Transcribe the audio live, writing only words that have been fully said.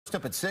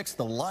Up at 6,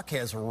 the luck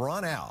has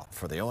run out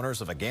for the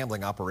owners of a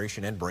gambling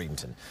operation in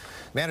Bradenton.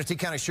 Manatee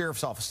County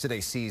Sheriff's Office today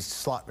seized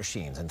slot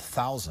machines and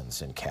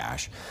thousands in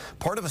cash,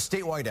 part of a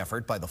statewide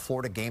effort by the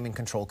Florida Gaming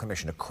Control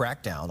Commission to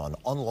crack down on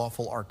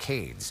unlawful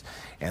arcades.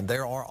 And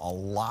there are a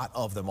lot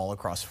of them all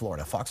across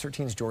Florida. Fox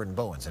 13's Jordan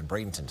Bowen's in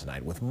Bradenton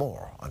tonight with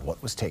more on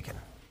what was taken.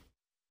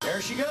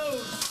 There she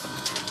goes.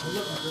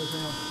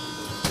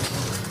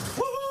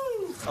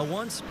 A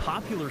once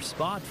popular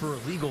spot for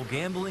illegal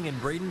gambling in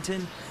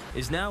Bradenton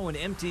is now an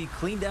empty,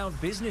 cleaned-out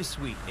business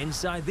suite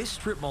inside this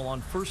strip mall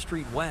on 1st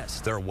Street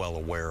West. They're well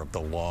aware of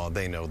the law.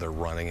 They know they're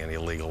running an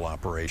illegal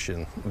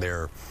operation.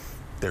 They're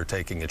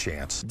taking a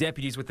chance.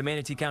 Deputies with the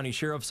Manatee County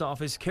Sheriff's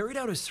Office carried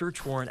out a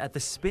search warrant at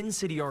the Spin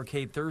City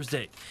Arcade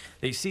Thursday.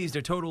 They seized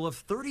a total of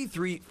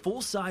 33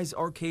 full-size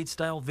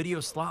arcade-style video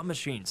slot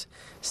machines,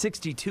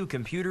 62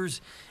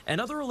 computers,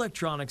 and other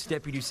electronics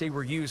deputies say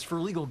were used for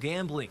illegal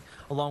gambling,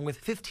 along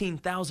with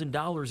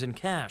 $15,000 in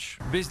cash.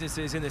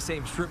 Businesses in the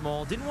same strip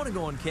mall didn't want to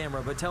go on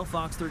camera, but tell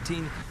Fox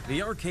 13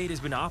 the arcade has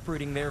been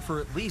operating there for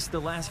at least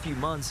the last few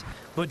months,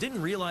 but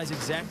didn't realize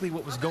exactly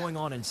what was going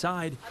on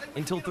inside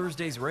until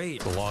Thursday's raid.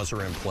 The laws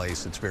are in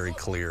place. It's very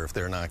clear. If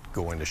they're not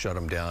going to shut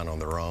them down on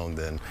their own,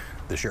 then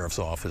the Sheriff's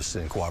Office,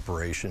 in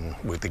cooperation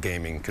with the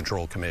Gaming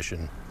Control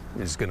Commission,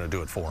 is going to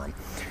do it for them.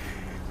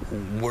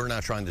 We're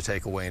not trying to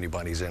take away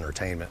anybody's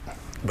entertainment,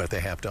 but they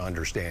have to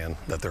understand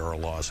that there are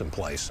laws in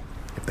place.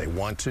 If they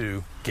want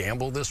to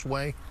gamble this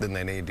way, then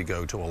they need to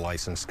go to a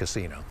licensed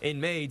casino.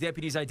 In May,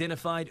 deputies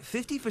identified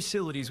 50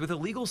 facilities with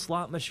illegal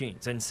slot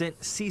machines and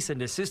sent cease and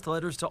desist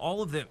letters to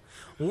all of them,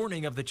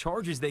 warning of the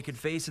charges they could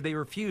face if they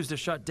refused to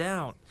shut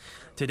down.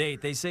 To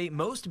date, they say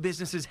most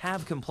businesses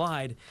have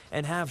complied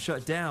and have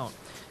shut down.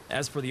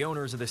 As for the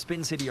owners of the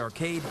Spin City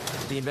Arcade,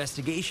 the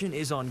investigation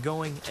is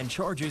ongoing and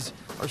charges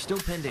are still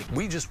pending.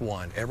 We just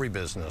want every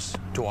business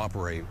to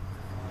operate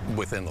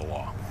within the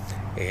law.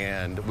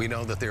 And we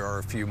know that there are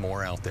a few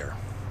more out there.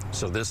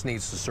 So this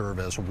needs to serve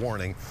as a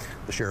warning.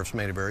 The sheriff's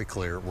made it very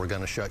clear, we're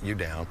going to shut you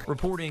down.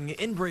 Reporting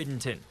in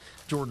Bradenton,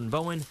 Jordan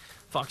Bowen,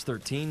 Fox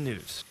 13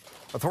 News.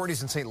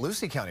 Authorities in St.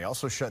 Lucie County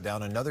also shut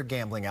down another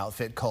gambling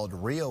outfit called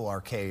Rio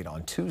Arcade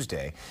on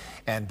Tuesday.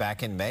 And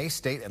back in May,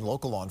 state and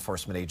local law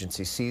enforcement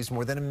agencies seized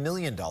more than $1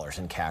 million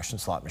in cash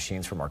and slot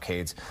machines from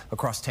arcades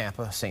across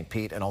Tampa, St.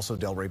 Pete, and also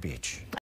Delray Beach.